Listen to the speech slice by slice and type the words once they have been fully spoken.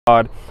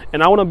God.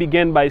 And I want to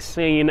begin by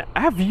saying,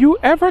 have you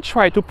ever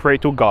tried to pray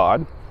to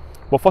God,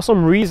 but for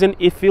some reason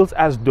it feels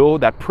as though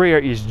that prayer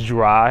is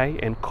dry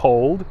and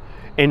cold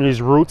and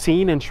is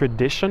routine and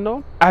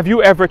traditional? Have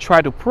you ever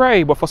tried to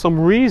pray, but for some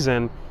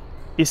reason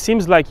it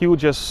seems like you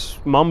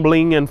just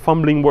mumbling and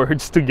fumbling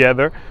words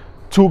together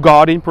to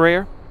God in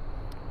prayer?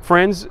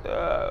 Friends,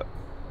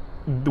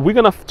 we're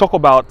going to talk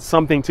about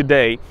something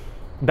today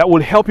that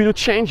will help you to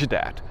change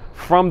that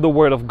from the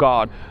Word of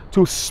God,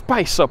 to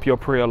spice up your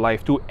prayer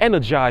life, to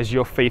energize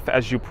your faith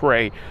as you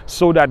pray,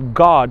 so that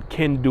God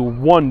can do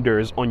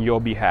wonders on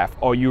your behalf.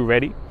 Are you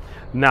ready?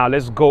 Now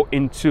let's go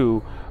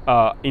into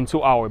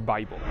our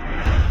Bible.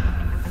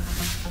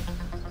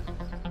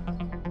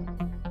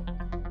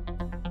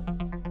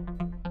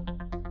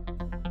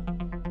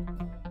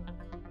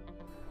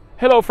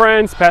 Hello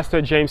friends,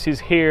 Pastor James is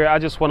here. I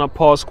just want to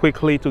pause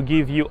quickly to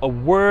give you a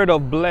word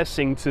of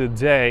blessing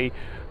today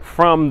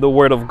from the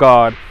Word of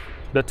God.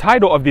 The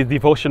title of this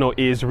devotional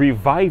is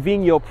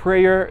Reviving Your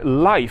Prayer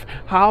Life.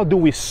 How do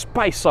we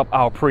spice up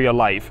our prayer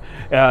life?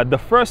 The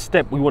first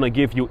step we want to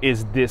give you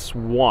is this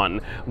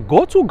one.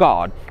 Go to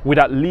God with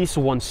at least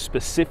one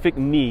specific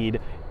need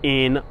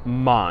in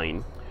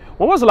mind.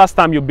 When was the last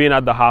time you've been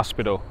at the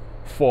hospital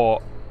for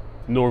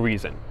no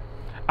reason?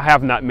 I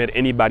have not met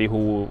anybody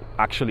who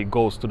actually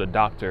goes to the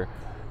doctor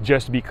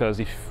just because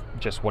he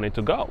just wanted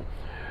to go.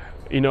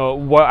 You know,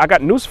 well, I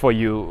got news for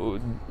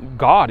you.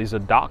 God is a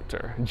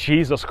doctor.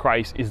 Jesus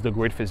Christ is the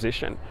great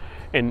physician.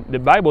 And the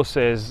Bible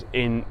says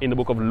in the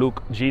book of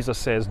Luke, Jesus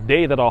says,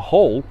 they that are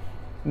whole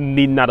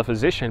need not a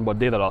physician, but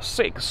they that are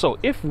sick. So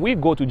if we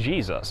go to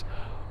Jesus,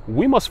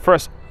 we must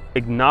first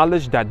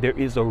acknowledge that there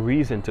is a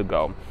reason to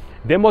go.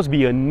 There must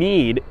be a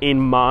need in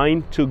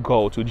mind to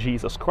go to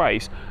Jesus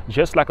Christ,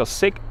 just like a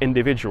sick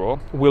individual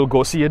will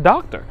go see a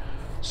doctor.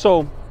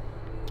 So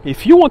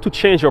if you want to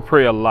change your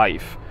prayer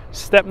life,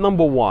 step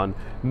number one,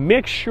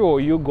 make sure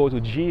you go to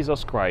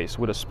Jesus Christ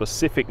with a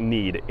specific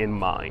need in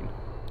mind.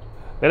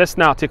 Let us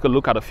now take a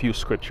look at a few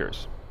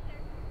scriptures.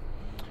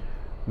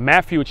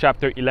 Matthew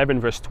chapter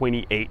 11 verse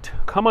 28.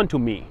 Come unto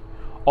me,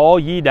 all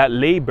ye that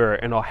labor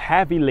and are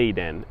heavy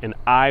laden, and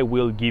I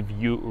will give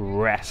you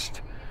rest.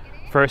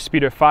 1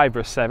 Peter 5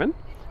 verse 7.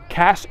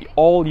 Cast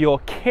all your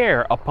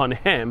care upon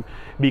him,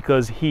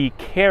 because he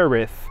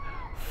careth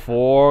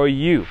for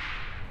you.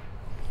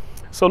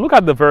 So look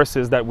at the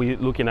verses that we're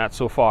looking at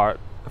so far.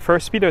 1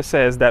 Peter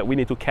says that we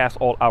need to cast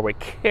all our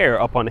care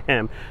upon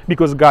him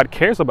because God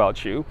cares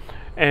about you.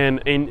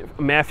 And in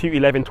Matthew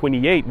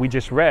 11:28, we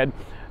just read,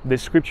 the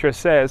scripture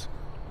says,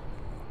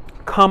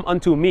 come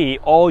unto me,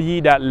 all ye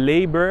that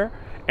labor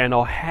and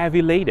are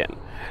heavy laden.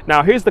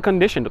 Now here's the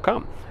condition to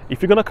come.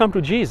 If you're going to come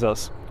to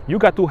Jesus, you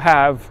got to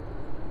have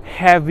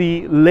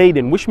heavy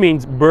laden, which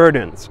means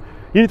burdens.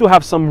 You need to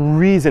have some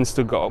reasons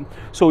to go.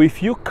 So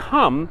if you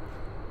come,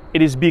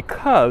 it is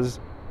because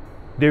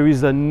there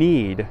is a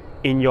need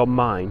in your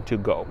mind to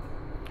go.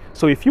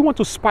 So if you want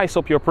to spice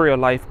up your prayer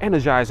life,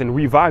 energize and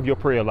revive your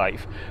prayer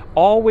life,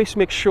 always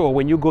make sure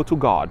when you go to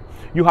God,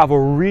 you have a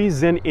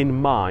reason in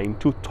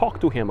mind to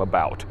talk to him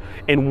about.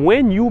 And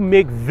when you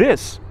make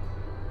this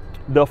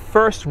the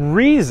first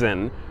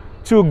reason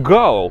to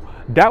go,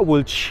 that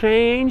will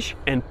change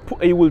and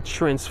it will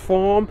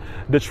transform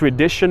the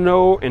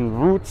traditional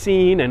and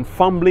routine and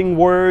fumbling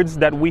words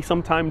that we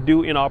sometimes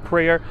do in our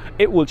prayer.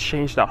 It will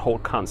change that whole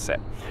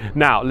concept.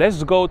 Now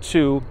let's go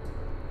to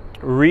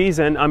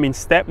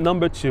step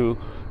number 2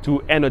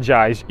 to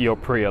energize your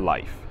prayer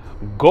life.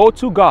 Go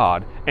to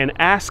God and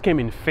ask him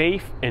in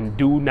faith and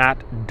do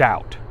not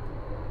doubt.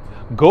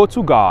 Go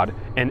to God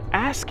and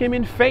ask him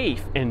in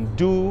faith and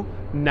do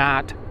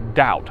not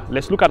doubt.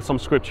 Let's look at some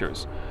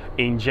scriptures.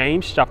 In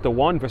James chapter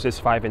 1 verses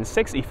 5 and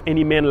 6, if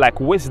any man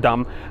lack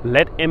wisdom,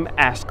 let him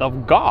ask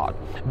of God,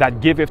 that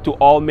giveth to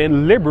all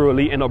men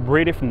liberally and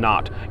upbraideth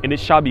not, and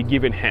it shall be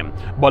given him.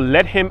 But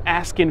let him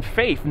ask in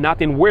faith,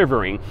 not in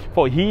wavering.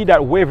 For he that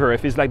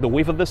wavereth is like the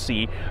wave of the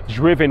sea,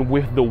 driven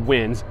with the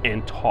winds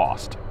and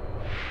tossed.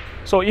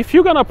 So if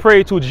you're gonna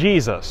pray to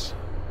Jesus,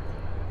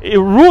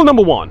 rule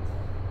number 1,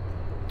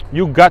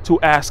 you got to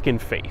ask in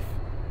faith.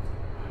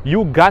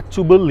 You got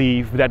to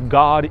believe that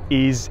God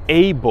is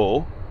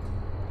able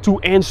to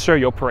answer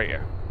your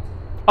prayer.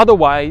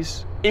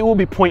 Otherwise, it will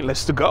be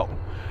pointless to go.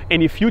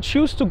 And if you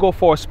choose to go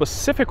for a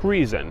specific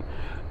reason,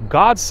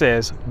 God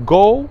says,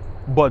 go,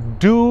 but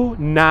do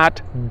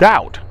not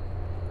doubt.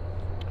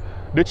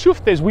 The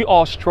truth is, we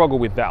all struggle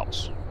with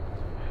doubts.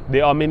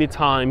 There are many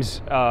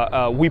times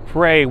we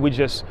pray, we're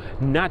just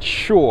not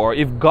sure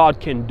if God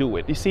can do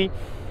it. You see,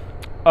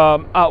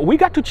 we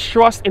got to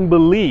trust and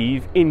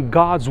believe in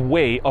God's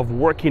way of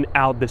working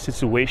out the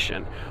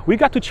situation. We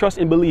got to trust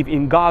and believe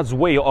in God's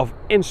way of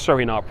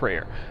answering our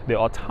prayer. There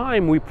are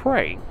times we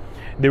pray.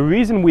 The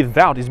reason we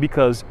doubt is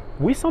because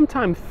we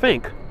sometimes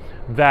think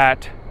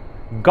that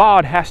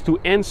God has to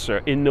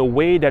answer in the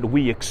way that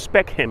we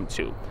expect him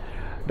to.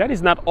 That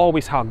is not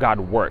always how God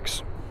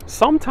works.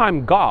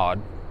 Sometimes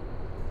God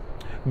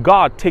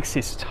takes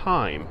his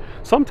time.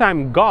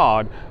 Sometimes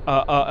God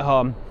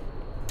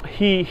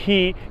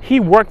he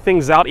worked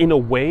things out in a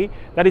way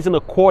that is in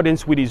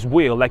accordance with his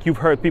will. Like you've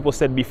heard people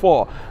said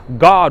before,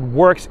 God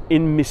works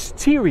in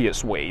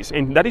mysterious ways,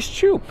 and that is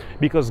true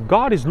because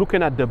God is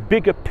looking at the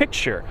bigger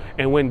picture.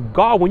 And when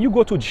you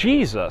go to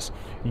Jesus,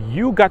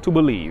 you got to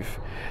believe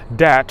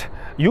that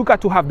you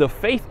got to have the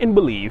faith and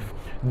believe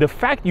the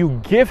fact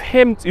you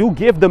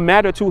give the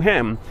matter to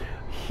him,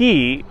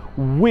 he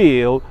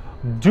will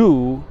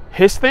do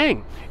his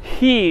thing.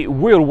 He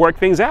will work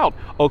things out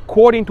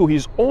according to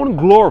his own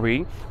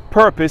glory,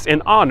 purpose,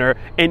 and honor,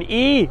 and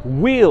he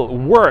will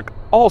work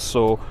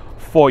also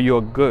for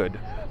your good.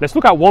 Let's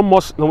look at one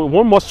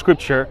more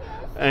scripture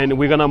and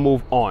we're gonna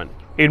move on.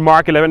 In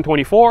Mark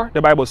 11:24,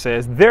 the Bible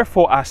says,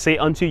 "Therefore I say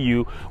unto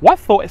you, what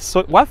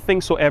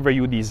things soever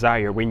you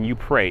desire when you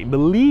pray,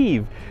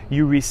 believe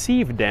you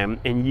receive them,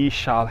 and ye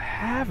shall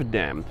have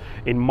them."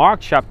 In Mark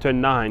chapter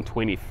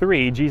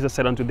 9:23, Jesus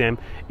said unto them,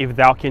 "If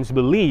thou canst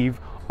believe,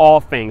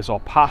 all things are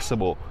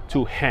possible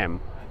to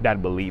him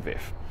that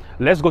believeth."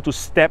 Let's go to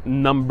step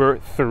number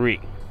 3.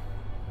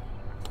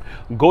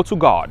 Go to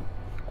God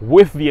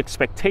with the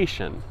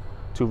expectation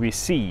to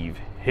receive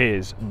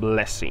his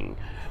blessing.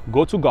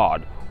 Go to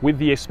God with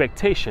the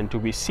expectation to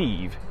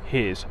receive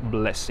his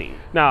blessing.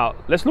 Now,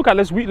 let's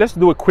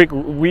do a quick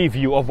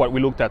review of what we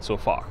looked at so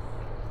far.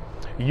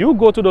 You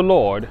go to the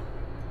Lord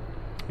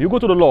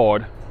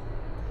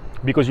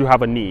because you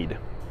have a need.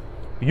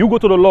 You go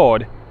to the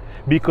Lord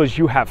because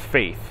you have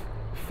faith.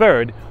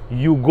 Third,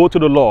 you go to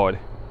the Lord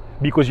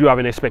because you have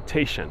an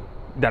expectation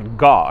that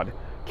God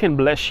can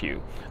bless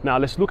you. Now,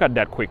 let's look at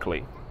that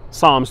quickly.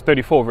 Psalms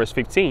 34 verse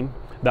 15,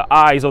 "The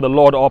eyes of the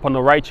Lord are upon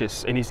the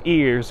righteous, and his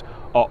ears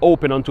are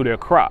open unto their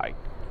cry."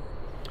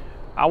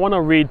 I want to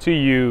read to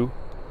you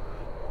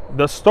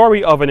the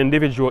story of an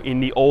individual in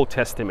the Old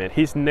Testament.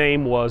 His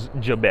name was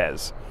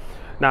Jabez.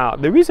 Now,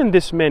 the reason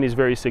this man is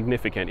very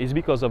significant is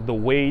because of the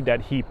way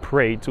that he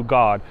prayed to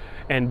God,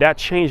 and that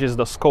changes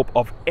the scope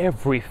of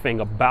everything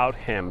about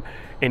him.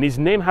 And his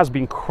name has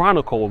been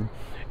chronicled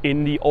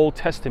in the Old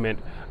Testament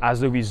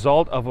as a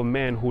result of a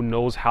man who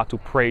knows how to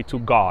pray to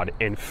God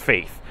in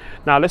faith.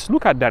 Now, let's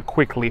look at that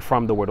quickly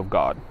from the Word of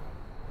God.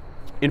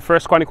 In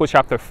 1 Chronicles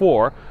chapter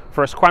 4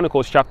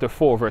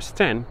 verse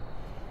 10,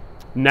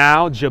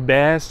 "Now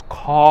Jabez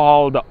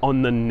called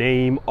on the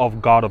name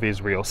of God of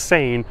Israel,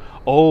 saying,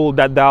 Oh,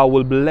 that thou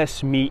wilt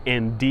bless me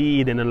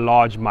indeed and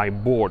enlarge my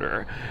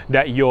border,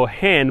 that your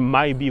hand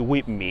might be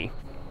with me,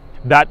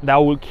 that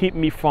thou wilt keep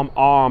me from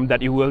harm,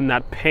 that it will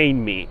not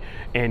pain me."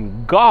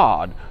 And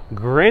God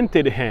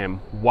granted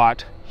him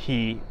what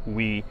he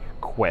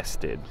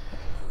requested.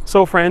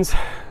 So friends,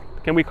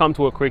 can we come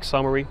to a quick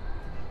summary?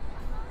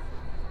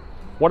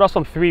 What are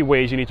some 3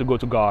 ways you need to go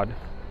to God?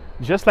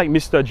 Just like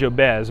Mr.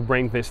 Jabez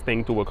bring this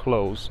thing to a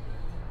close,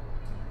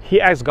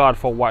 he asked God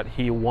for what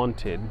he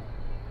wanted,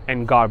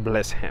 and God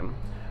blessed him.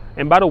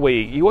 And by the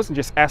way, he wasn't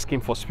just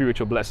asking for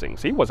spiritual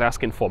blessings. He was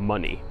asking for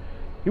money.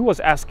 He was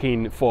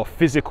asking for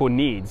physical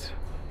needs,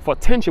 for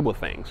tangible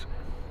things.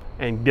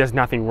 And there's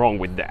nothing wrong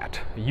with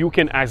that. You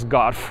can ask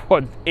God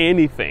for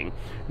anything.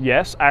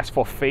 Yes, ask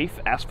for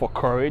faith, ask for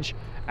courage,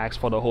 ask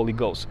for the Holy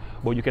Ghost.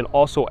 But you can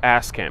also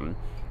ask him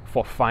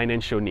for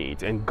financial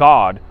needs, and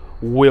God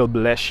will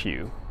bless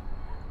you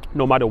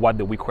no matter what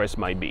the request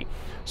might be.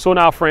 So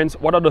now, friends,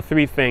 what are the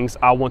 3 things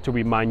I want to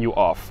remind you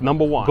of?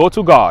 Number 1, go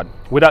to God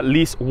with at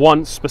least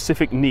one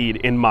specific need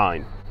in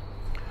mind.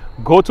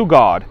 Go to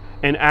God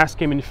and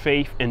ask him in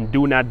faith and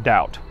do not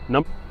doubt.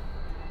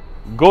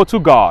 Go to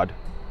God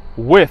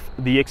with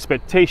the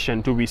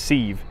expectation to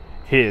receive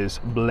his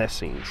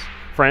blessings.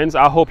 Friends,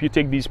 I hope you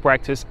take these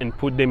practices and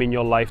put them in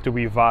your life to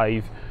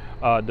revive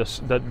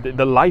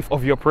the life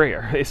of your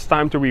prayer. It's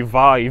time to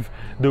revive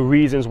the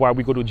reasons why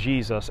we go to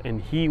Jesus,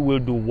 and he will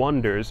do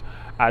wonders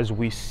as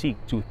we seek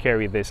to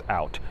carry this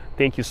out.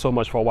 Thank you so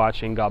much for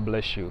watching. God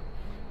bless you,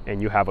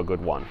 and you have a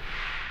good one.